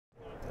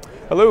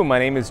Hello, my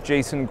name is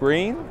Jason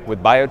Green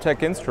with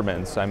BioTek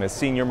Instruments. I'm a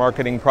Senior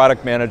Marketing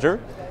Product Manager.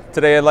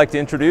 Today I'd like to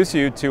introduce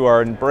you to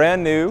our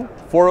brand new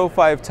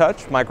 405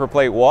 Touch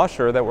Microplate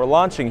washer that we're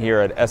launching here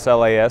at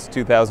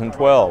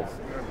SLAS2012.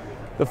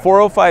 The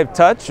 405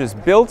 Touch is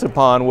built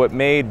upon what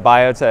made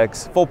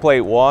BioTek's full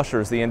plate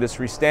washers the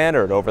industry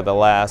standard over the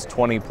last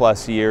 20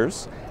 plus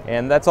years,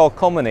 and that's all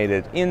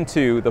culminated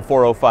into the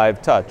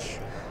 405 Touch.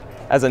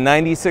 As a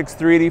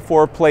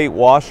 96-384 plate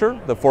washer,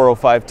 the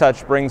 405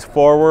 Touch brings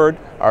forward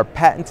our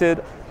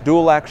patented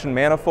dual action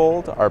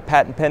manifold, our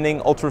patent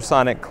pending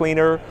ultrasonic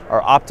cleaner,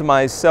 our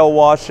optimized cell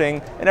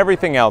washing, and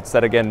everything else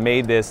that again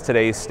made this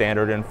today's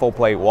standard in full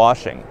plate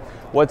washing.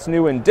 What's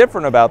new and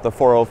different about the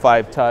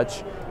 405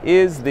 Touch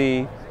is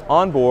the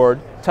onboard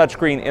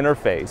touchscreen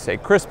interface, a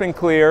crisp and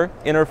clear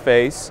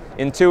interface,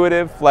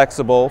 intuitive,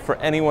 flexible for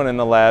anyone in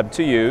the lab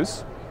to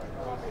use.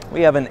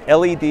 We have an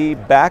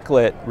LED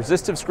backlit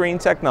resistive screen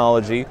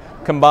technology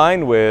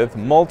combined with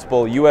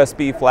multiple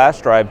USB flash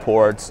drive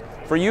ports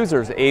for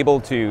users able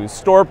to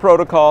store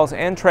protocols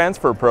and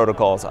transfer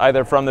protocols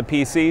either from the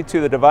PC to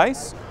the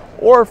device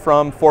or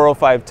from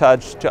 405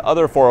 Touch to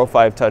other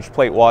 405 Touch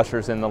plate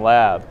washers in the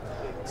lab.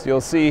 So you'll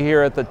see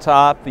here at the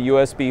top the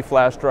USB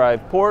flash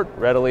drive port,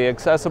 readily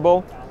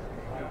accessible.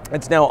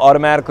 It's now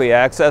automatically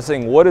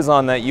accessing what is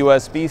on that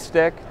USB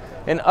stick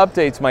and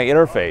updates my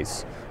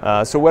interface.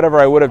 So whatever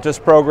I would have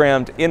just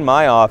programmed in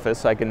my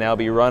office, I can now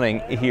be running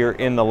here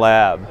in the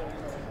lab.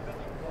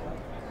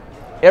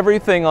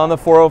 Everything on the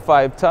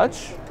 405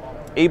 Touch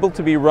able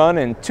to be run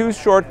in 2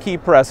 short key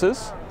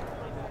presses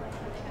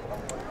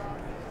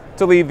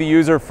to leave the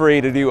user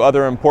free to do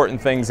other important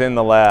things in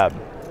the lab.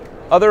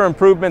 Other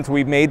improvements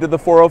we've made to the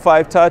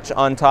 405 Touch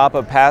on top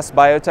of past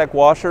BioTek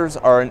washers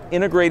are an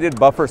integrated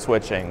buffer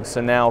switching. So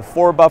now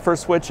 4 buffer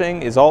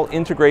switching is all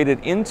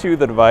integrated into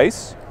the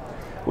device.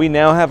 We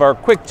now have our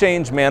quick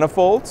change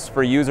manifolds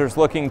for users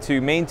looking to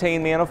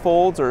maintain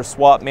manifolds or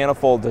swap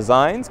manifold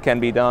designs.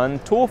 Can be done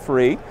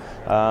tool-free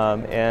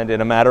and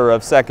in a matter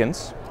of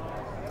seconds.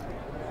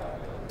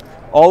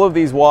 All of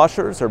these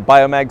washers are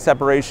biomag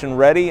separation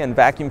ready and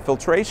vacuum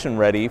filtration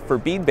ready for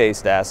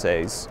bead-based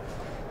assays.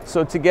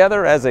 So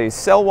together as a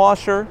cell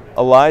washer,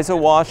 ELISA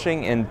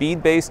washing, and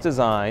bead-based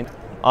design,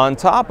 on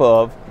top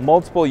of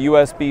multiple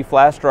USB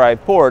flash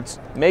drive ports,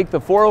 make the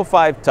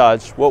 405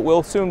 Touch what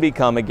will soon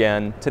become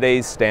again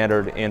today's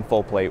standard in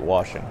full plate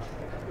washing.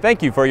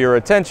 Thank you for your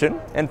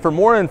attention, and for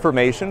more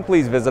information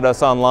please visit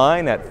us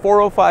online at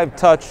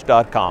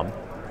 405touch.com.